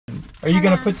Are you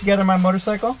going to put together my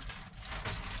motorcycle?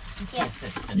 Yes.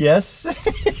 Yes?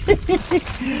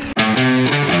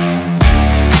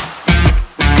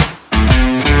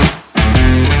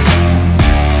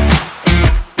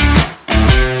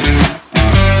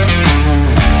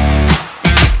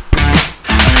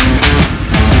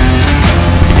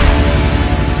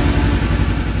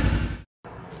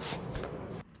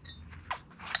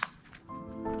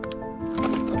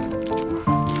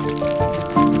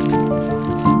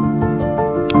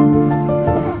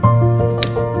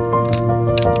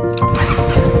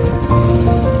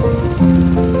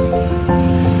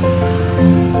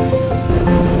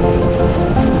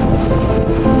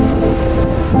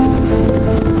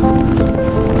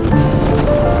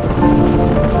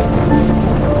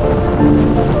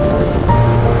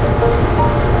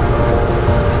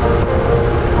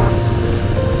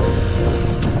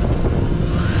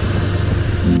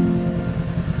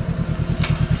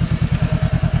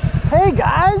 Hey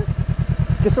guys,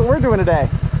 guess what we're doing today?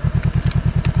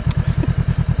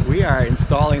 We are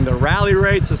installing the Rally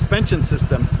Raid suspension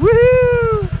system.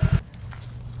 Woohoo!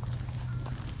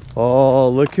 Oh,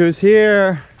 look who's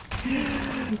here.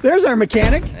 There's our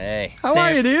mechanic. Hey. How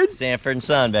are you, dude? Sanford &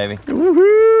 Son, baby.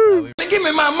 Woohoo! Give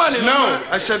me my money. No,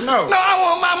 I said no. No, I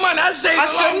want my money. I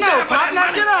said no, Pop,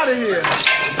 now get out of here.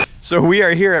 So we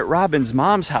are here at Robin's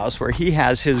mom's house where he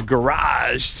has his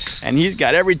garage and he's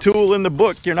got every tool in the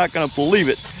book. You're not gonna believe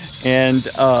it. And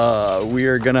we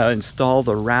are gonna install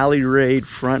the Rally Raid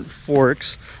front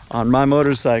forks on my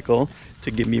motorcycle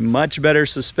to give me much better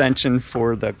suspension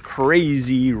for the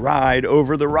crazy ride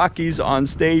over the Rockies on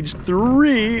stage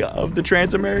 3 of the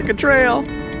Trans-America Trail.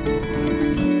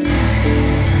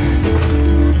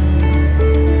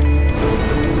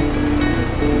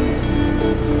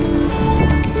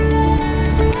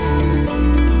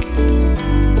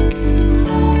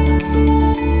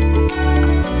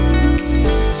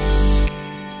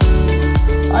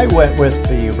 I went with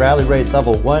the Rally Raid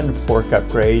Level 1 fork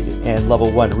upgrade and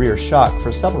Level 1 rear shock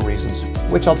for several reasons,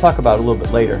 which I'll talk about a little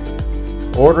bit later.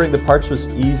 Ordering the parts was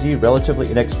easy, relatively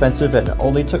inexpensive, and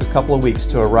only took a couple of weeks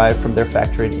to arrive from their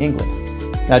factory in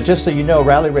England. Now, just so you know,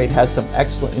 Rally Raid has some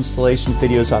excellent installation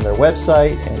videos on their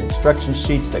website and instruction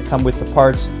sheets that come with the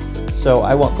parts, so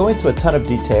I won't go into a ton of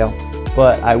detail,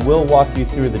 but I will walk you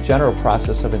through the general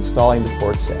process of installing the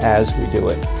forks as we do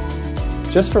it.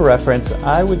 Just for reference,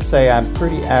 I would say I'm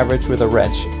pretty average with a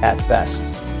wrench at best.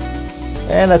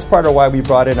 And that's part of why we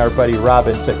brought in our buddy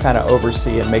Robin to kind of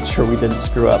oversee and make sure we didn't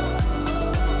screw up.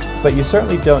 But you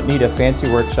certainly don't need a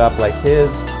fancy workshop like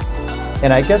his.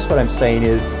 And I guess what I'm saying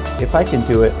is, if I can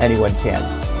do it, anyone can.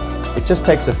 It just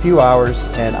takes a few hours,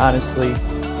 and honestly,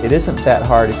 it isn't that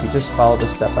hard if you just follow the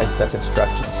step-by-step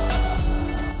instructions.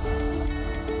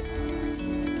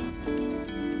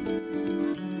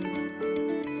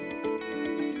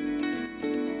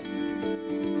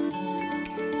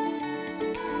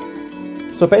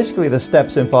 So basically the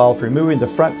steps involve removing the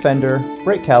front fender,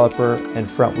 brake caliper, and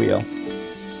front wheel.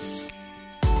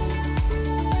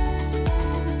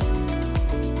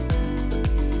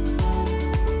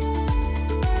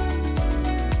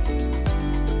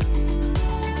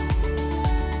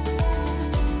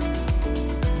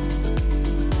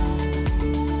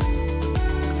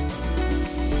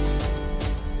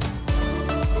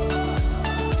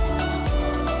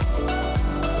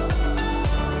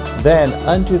 Then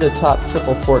undo the top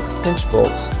triple fork pinch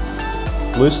bolts,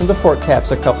 loosen the fork caps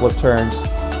a couple of turns,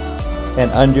 and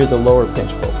undo the lower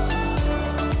pinch bolts.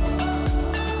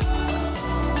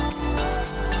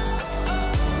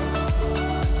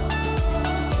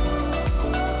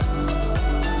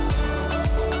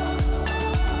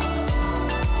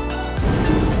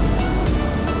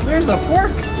 There's a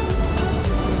fork!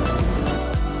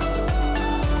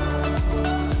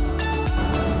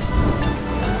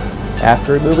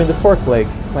 After removing the fork leg,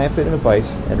 clamp it in a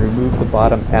vise and remove the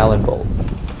bottom Allen bolt.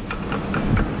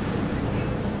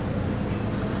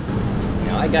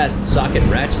 Now I got socket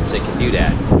ratchets that can do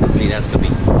that. See, that's gonna be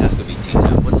too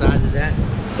tough. What size is that?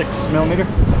 6mm.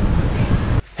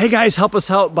 Hey guys, help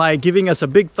us out by giving us a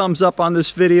big thumbs up on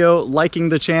this video, liking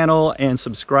the channel, and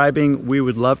subscribing. We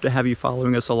would love to have you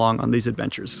following us along on these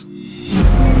adventures.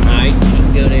 Alright, you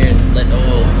can go there and let the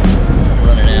oil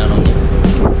run it out on you.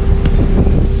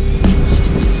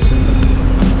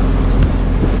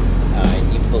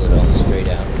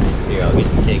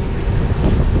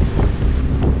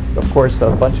 Of course,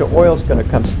 a bunch of oil is going to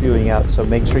come spewing out, so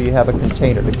make sure you have a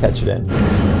container to catch it in. Ew.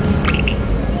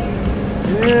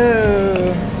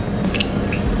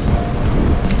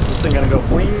 This thing going to go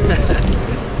boing?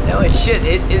 No, it should.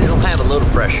 It'll have a little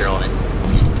pressure on it.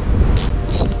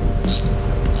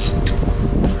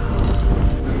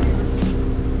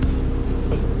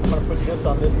 this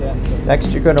on this end. So.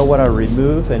 Next, you're going to want to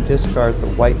remove and discard the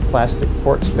white plastic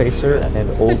fork spacer and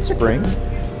old spring.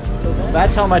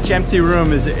 That's how much empty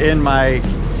room is in my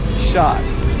shot.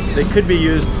 They could be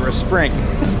used for a spring.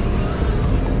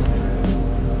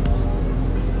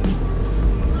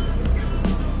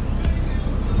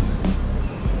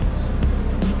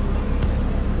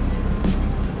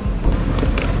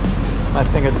 My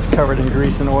finger is covered in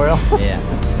grease and oil. Yeah.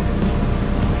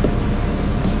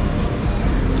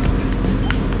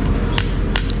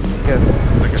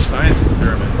 It's like a science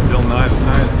experiment. Bill Nye, the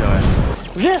science guy.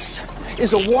 This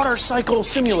is a water cycle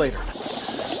simulator.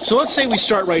 So let's say we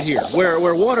start right here,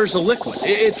 where water's a liquid.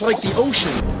 It's like the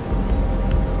ocean.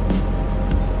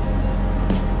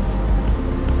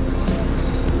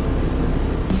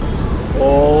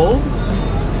 Old,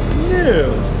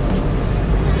 new.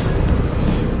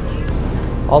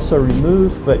 Also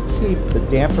remove but keep the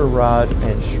damper rod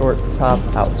and short top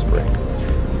out spring.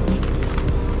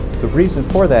 The reason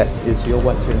for that is you'll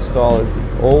want to install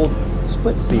the old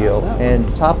split seal and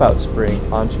top out spring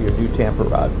onto your new damper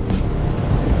rod.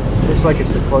 Looks like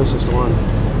it's the closest one.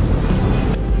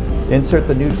 Insert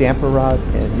the new damper rod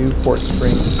and new fork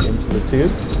spring into the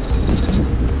tube.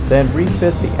 Then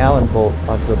refit the Allen bolt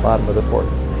onto the bottom of the fork.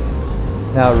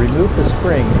 Now remove the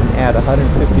spring and add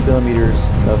 150 millimeters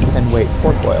of 10 weight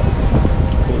fork oil.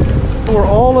 Pour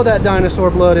all of that dinosaur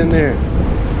blood in there.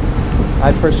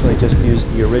 I personally just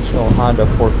used the original Honda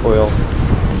fork oil.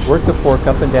 Work the fork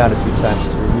up and down a few times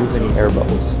to remove any air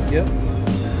bubbles. Yep.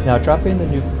 Now drop in the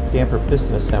new damper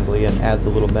piston assembly and add the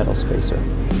little metal spacer.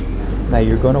 Now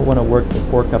you're going to want to work the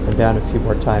fork up and down a few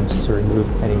more times to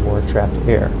remove any more trapped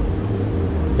air.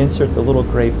 Insert the little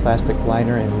gray plastic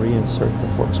liner and reinsert the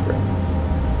fork spring.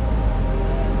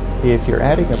 If you're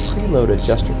adding a preload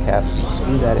adjuster cap,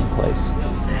 screw that in place.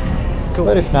 Cool.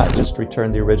 But if not, just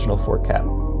return the original fork cap.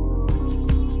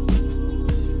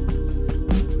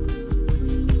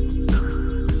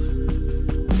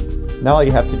 Now all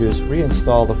you have to do is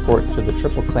reinstall the fork to the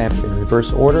triple clamp in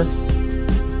reverse order.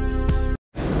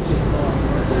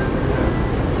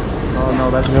 Oh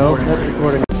no, that's recording. That's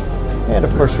recording. And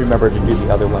of course remember to do the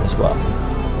other one as well.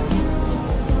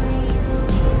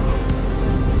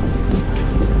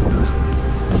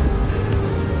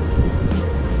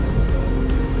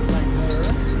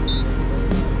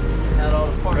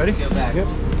 Ready? Yep.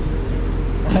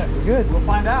 Good. We'll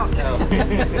find out.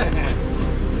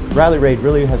 Rally Raid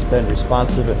really has been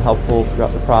responsive and helpful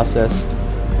throughout the process.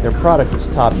 Their product is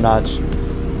top notch,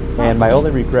 and my only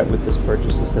regret with this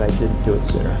purchase is that I didn't do it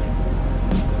sooner.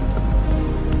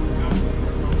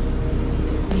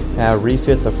 Now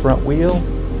refit the front wheel,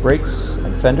 brakes,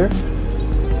 and fender,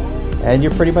 and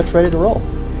you're pretty much ready to roll.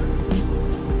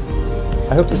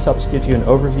 I hope this helps give you an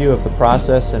overview of the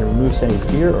process and removes any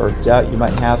fear or doubt you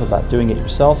might have about doing it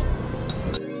yourself.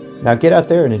 Now get out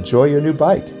there and enjoy your new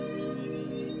bike.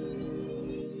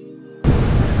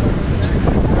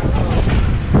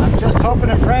 I'm just hoping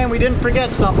and praying we didn't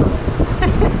forget something.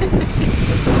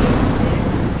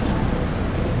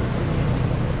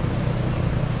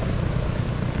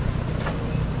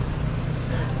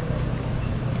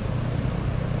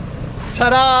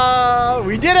 Ta-da!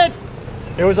 We did it!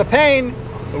 It was a pain.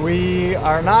 We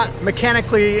are not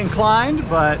mechanically inclined,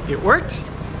 but it worked.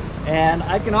 And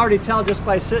I can already tell just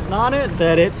by sitting on it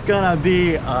that it's gonna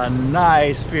be a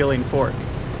nice feeling fork.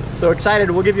 So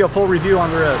excited, we'll give you a full review on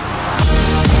the road.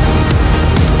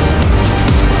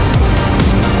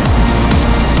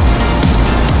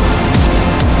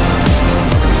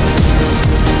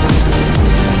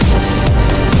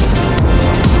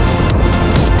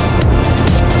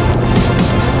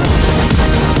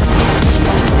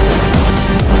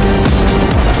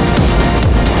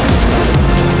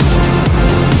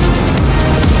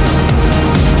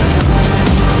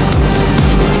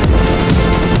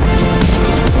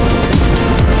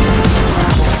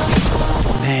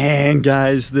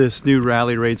 Guys, this new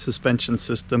Rally Raid suspension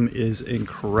system is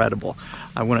incredible.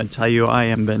 I want to tell you,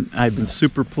 I've been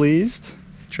super pleased.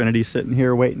 Trinity's sitting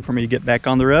here waiting for me to get back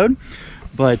on the road.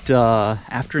 But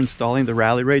after installing the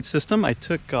Rally Raid system, I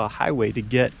took a highway to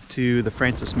get to the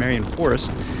Francis Marion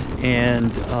Forest,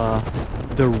 and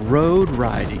the road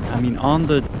riding, I mean on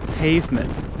the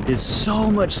pavement, is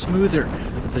so much smoother.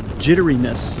 The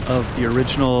jitteriness of the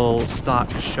original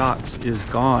stock shocks is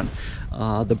gone.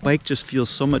 The bike just feels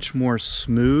so much more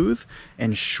smooth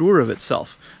and sure of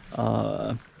itself.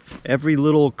 Every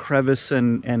little crevice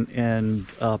and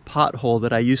pothole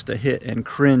that I used to hit and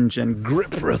cringe and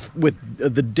grip with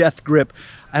the death grip,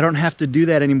 I don't have to do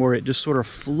that anymore. It just sort of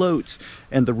floats,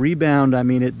 and the rebound, I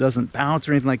mean, it doesn't bounce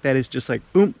or anything like that. It's just like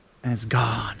boom, and it's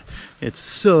gone. It's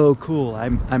so cool.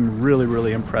 I'm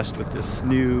really impressed with this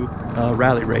new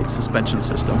Rally Raid suspension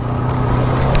system.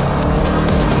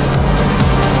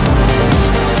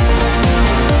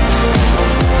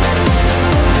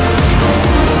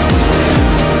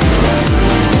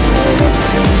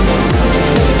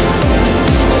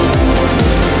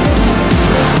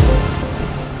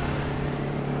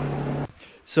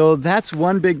 So that's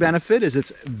one big benefit, is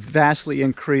it's vastly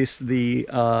increased the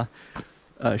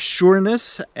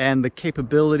sureness and the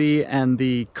capability and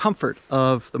the comfort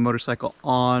of the motorcycle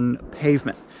on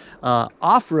pavement.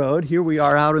 Off-road, here we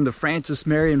are out in the Francis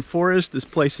Marion Forest. This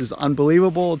place is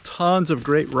unbelievable. Tons of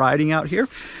great riding out here.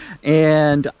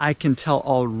 And I can tell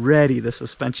already the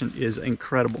suspension is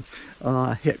incredible.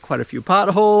 Hit quite a few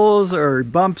potholes or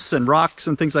bumps and rocks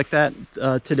and things like that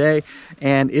today.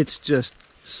 And it's just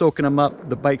soaking them up.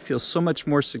 The bike feels so much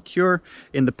more secure.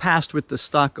 In the past with the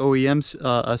stock OEM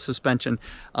suspension,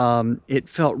 it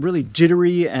felt really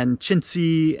jittery and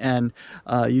chintzy, and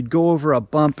you'd go over a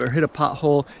bump or hit a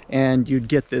pothole and you'd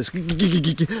get this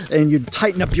and you'd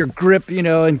tighten up your grip, you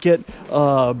know, and get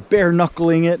bare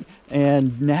knuckling it.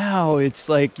 And now it's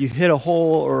like you hit a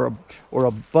hole or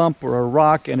a bump or a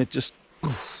rock and it just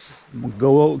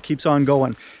keeps on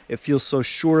going. It feels so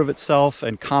sure of itself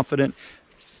and confident.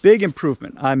 Big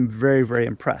improvement. I'm very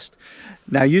impressed.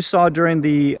 Now, you saw during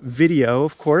the video,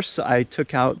 of course, I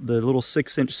took out the little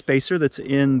 6-inch spacer that's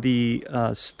in the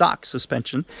stock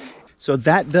suspension. So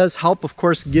that does help, of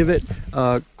course, give it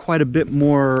quite a bit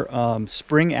more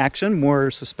spring action, more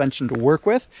suspension to work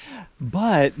with.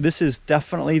 But this is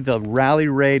definitely the Rally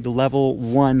Raid Level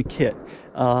 1 kit.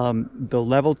 The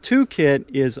Level 2 kit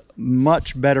is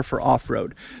much better for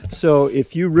off-road. So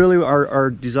if you really are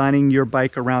designing your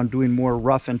bike around doing more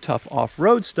rough and tough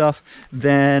off-road stuff,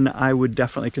 then I would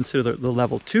definitely consider the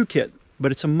Level 2 kit.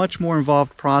 But it's a much more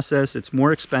involved process, it's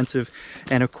more expensive,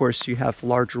 and of course you have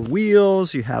larger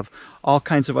wheels, you have all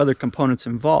kinds of other components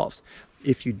involved.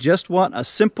 If you just want a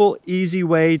simple, easy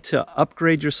way to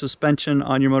upgrade your suspension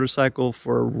on your motorcycle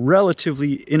for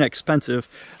relatively inexpensive,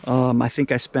 I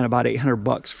think I spent about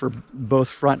 $800 for both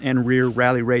front and rear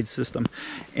Rally Raid system.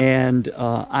 And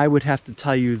I would have to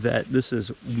tell you that this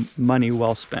is money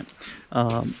well spent.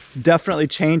 Definitely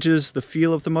changes the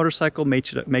feel of the motorcycle,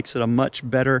 makes it a much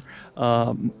better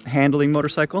handling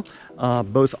motorcycle,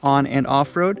 both on and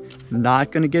off-road.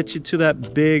 Not going to get you to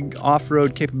that big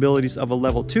off-road capabilities of a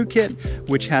Level 2 kit,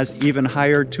 which has even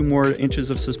higher 2 more inches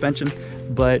of suspension,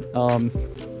 but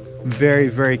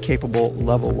very capable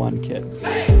Level 1 kit.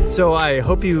 So I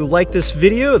hope you like this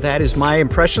video. That is my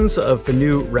impressions of the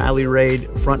new Rally Raid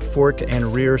front fork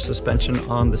and rear suspension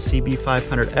on the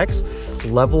CB500X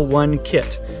Level 1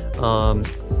 kit.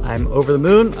 I'm over the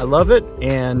moon. I love it,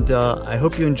 and I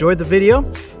hope you enjoyed the video.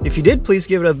 If you did, please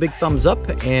give it a big thumbs up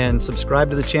and subscribe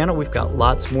to the channel. We've got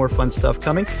lots more fun stuff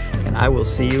coming, and I will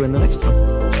see you in the next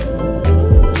one.